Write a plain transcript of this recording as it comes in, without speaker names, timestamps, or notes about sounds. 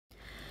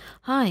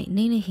Hi,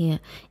 Nina here.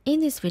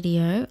 In this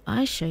video,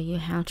 I show you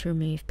how to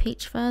remove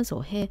peach fuzz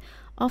or hair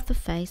off the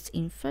face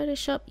in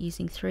Photoshop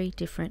using 3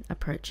 different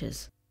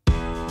approaches.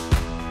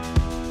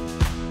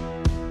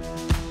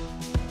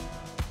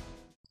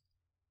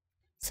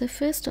 So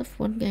first off,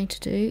 what I'm going to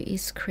do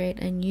is create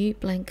a new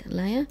blank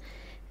layer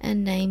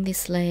and name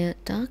this layer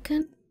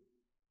Darken.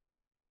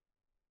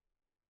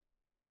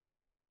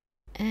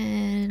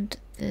 And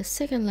the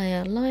second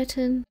layer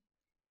Lighten.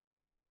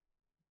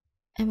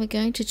 And we're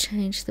going to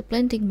change the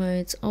blending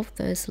modes of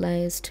those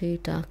layers to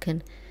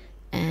Darken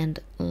and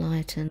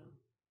Lighten.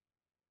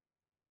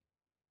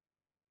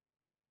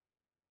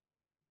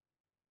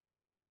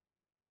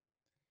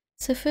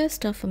 So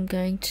first off, I'm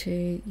going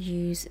to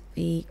use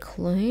the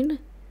clone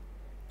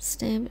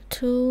stamp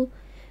tool.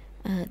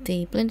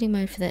 The blending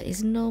mode for that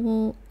is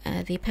normal,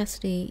 the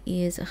opacity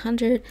is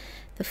 100,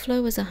 the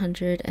flow is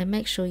 100, and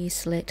make sure you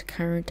select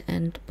current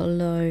and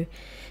below.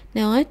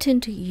 Now I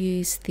tend to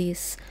use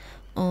this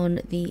on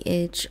the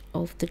edge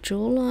of the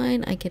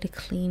jawline. I get a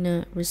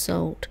cleaner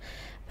result.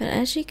 But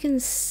as you can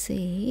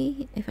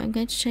see, if I'm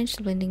going to change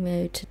the blending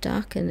mode to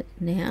darken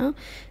now,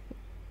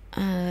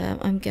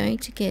 I'm going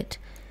to get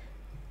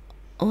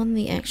on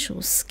the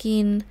actual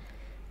skin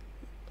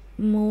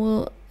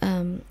more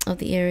of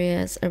the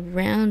areas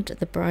around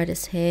the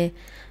brightest hair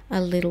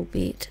a little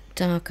bit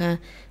darker.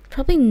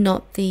 Probably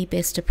not the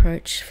best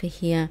approach for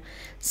here,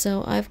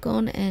 so I've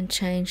gone and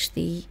changed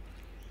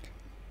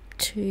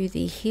to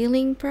the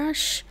healing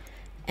brush,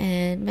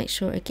 and make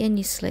sure again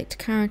you select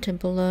current and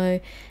below,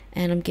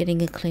 and I'm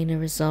getting a cleaner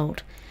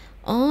result.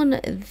 For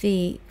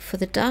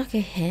the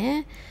darker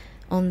hair,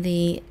 on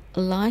the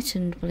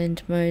lightened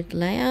blend mode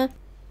layer,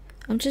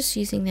 I'm just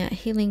using that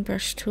healing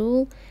brush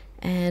tool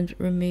and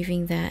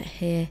removing that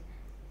hair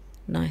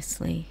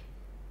nicely.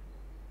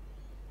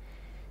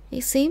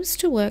 It seems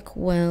to work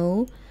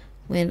well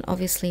when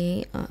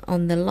obviously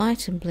on the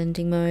lighten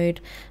blending mode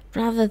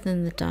rather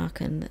than the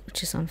darken,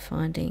 which is I'm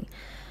finding.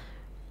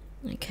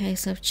 Okay,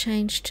 so I've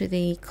changed to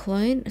the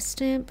clone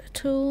stamp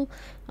tool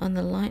on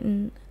the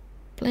lighten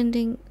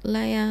blending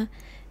layer,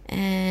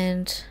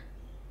 and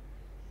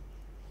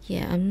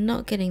yeah, I'm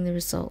not getting the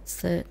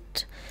results a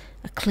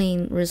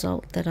clean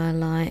result that I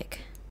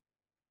like.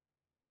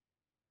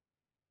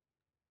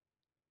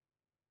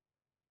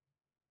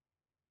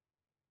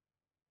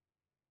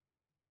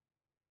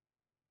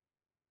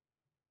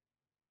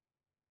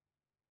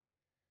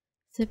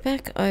 So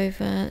back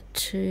over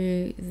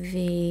to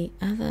the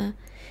other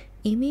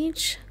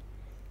image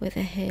where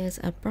the hairs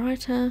are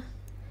brighter.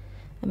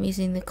 I'm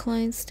using the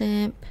clone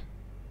stamp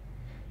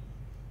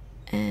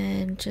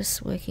and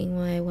just working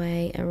my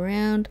way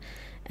around,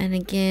 and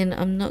again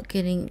I'm not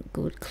getting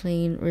good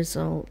clean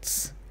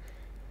results.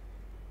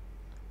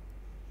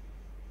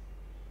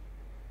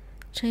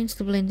 Change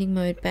the blending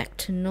mode back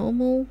to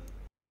normal.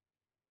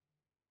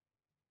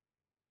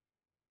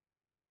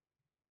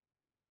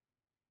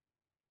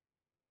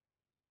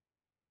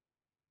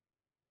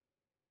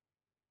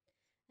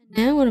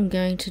 Now what I'm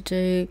going to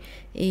do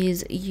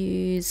is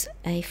use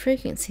a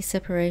frequency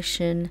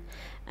separation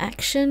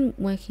action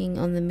working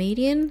on the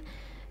median,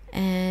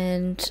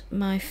 and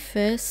my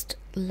first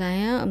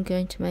layer I'm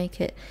going to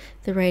make it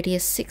the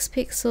radius 6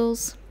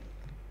 pixels,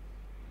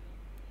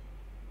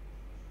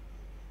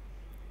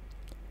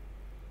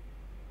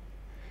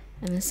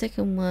 and the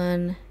second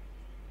one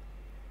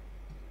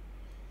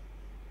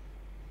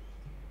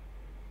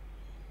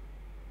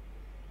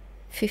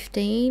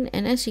 15,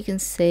 and as you can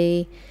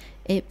see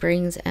it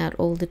brings out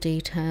all the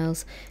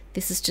details.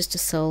 This is just a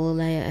solo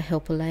layer, a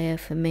helper layer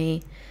for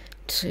me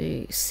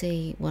to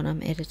see what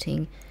I'm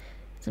editing.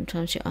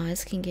 Sometimes your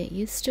eyes can get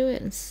used to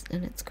it,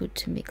 and it's good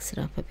to mix it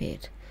up a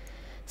bit.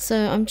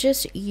 So I'm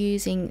just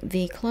using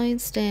the clone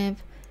stamp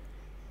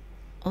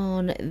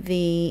on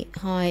the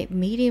high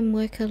medium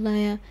worker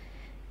layer,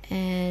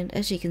 and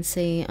as you can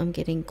see I'm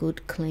getting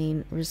good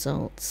clean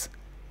results,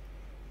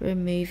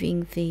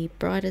 removing the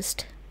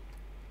brightest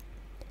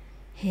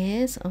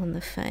hairs on the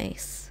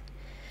face.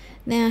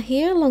 Now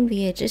here along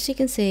the edge, as you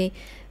can see,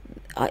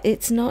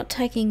 it's not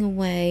taking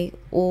away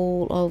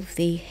all of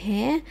the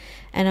hair,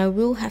 and I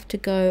will have to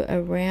go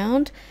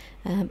around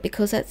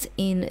because that's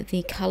in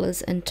the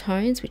colors and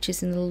tones, which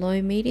is in the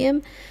low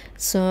medium,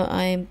 so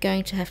I'm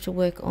going to have to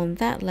work on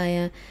that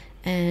layer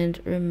and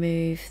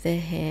remove the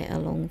hair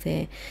along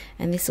there.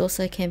 And this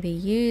also can be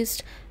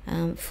used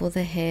for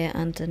the hair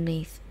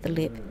underneath the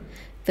lip.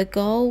 The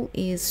goal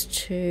is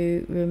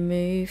to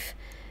remove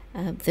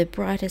the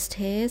brightest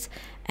hairs,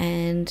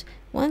 and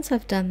once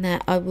I've done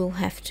that I will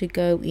have to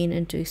go in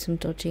and do some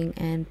dodging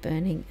and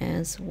burning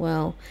as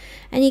well.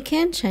 And you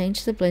can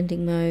change the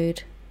blending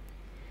mode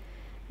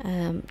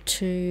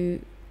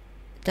to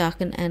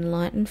darken and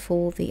lighten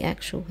for the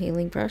actual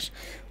healing brush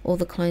or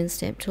the clone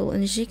stamp tool,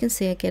 and as you can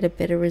see I get a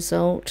better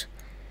result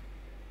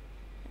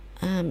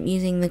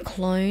using the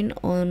clone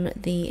on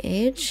the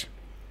edge,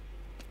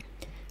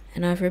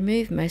 and I've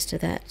removed most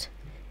of that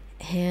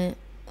hair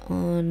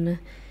on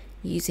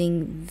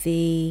using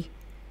the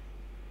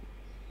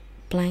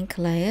blank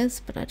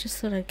layers, but I just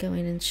thought I'd go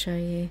in and show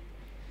you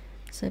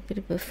So a bit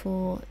of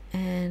before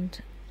and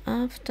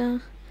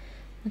after.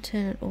 I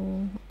turn it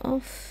all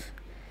off,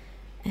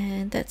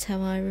 and that's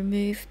how I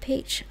remove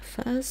peach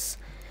fuzz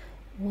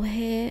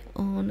hair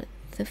on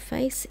the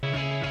face.